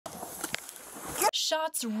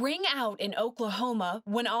Shots ring out in Oklahoma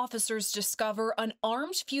when officers discover an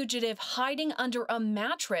armed fugitive hiding under a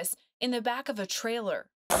mattress in the back of a trailer.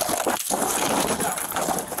 Go!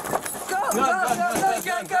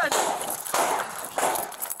 Good!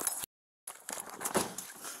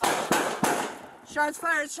 Shots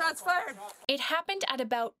fired! Shots fired! It happened at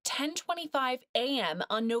about 10:25 a.m.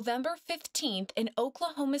 on November 15th in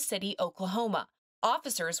Oklahoma City, Oklahoma.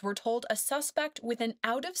 Officers were told a suspect with an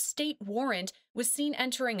out-of-state warrant was seen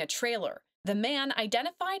entering a trailer. The man,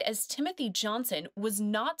 identified as Timothy Johnson, was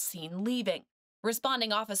not seen leaving.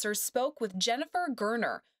 Responding officers spoke with Jennifer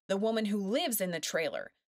Gerner, the woman who lives in the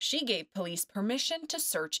trailer. She gave police permission to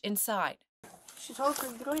search inside. She told us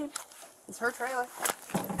to go in. It's her trailer.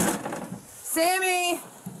 Sammy!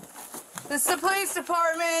 This is the police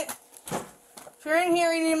department. If you're in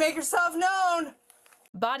here, you need to make yourself known.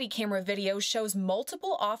 Body camera video shows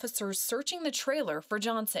multiple officers searching the trailer for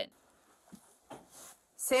Johnson.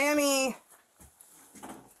 Sammy!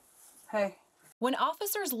 Hey. When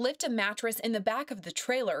officers lift a mattress in the back of the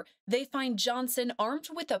trailer, they find Johnson armed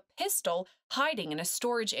with a pistol hiding in a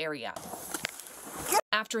storage area.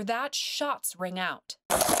 After that, shots ring out.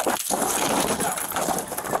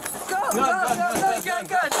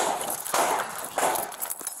 Good!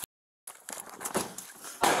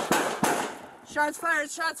 Shots fired!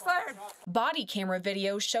 Shots fired! Body camera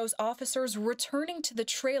video shows officers returning to the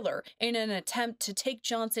trailer in an attempt to take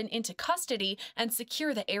Johnson into custody and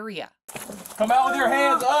secure the area. Come out with your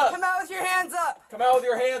hands up! Come out with your hands up! Come out with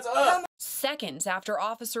your hands up! Seconds after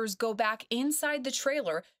officers go back inside the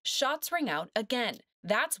trailer, shots ring out again.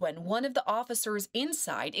 That's when one of the officers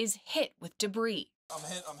inside is hit with debris. I'm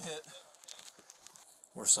hit.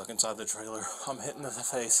 We're stuck inside the trailer. I'm hit in the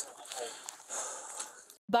face.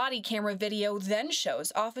 Body camera video then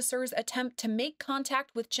shows officers attempt to make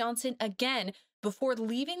contact with Johnson again before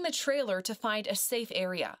leaving the trailer to find a safe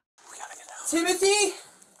area. We gotta get out. Timothy,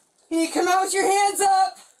 you need to come out with your hands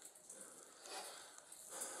up!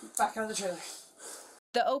 Back out of the trailer.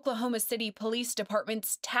 The Oklahoma City Police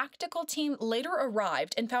Department's tactical team later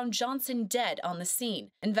arrived and found Johnson dead on the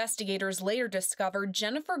scene. Investigators later discovered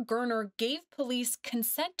Jennifer Gerner gave police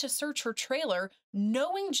consent to search her trailer,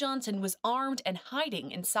 knowing Johnson was armed and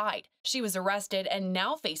hiding inside. She was arrested and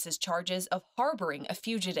now faces charges of harboring a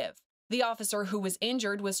fugitive. The officer who was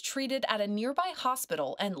injured was treated at a nearby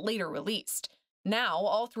hospital and later released. Now,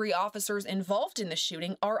 all three officers involved in the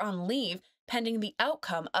shooting are on leave pending the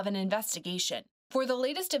outcome of an investigation. For the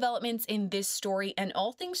latest developments in this story and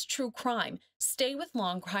all things true crime, stay with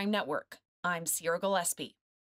Law&Crime Network. I'm Sierra Gillespie.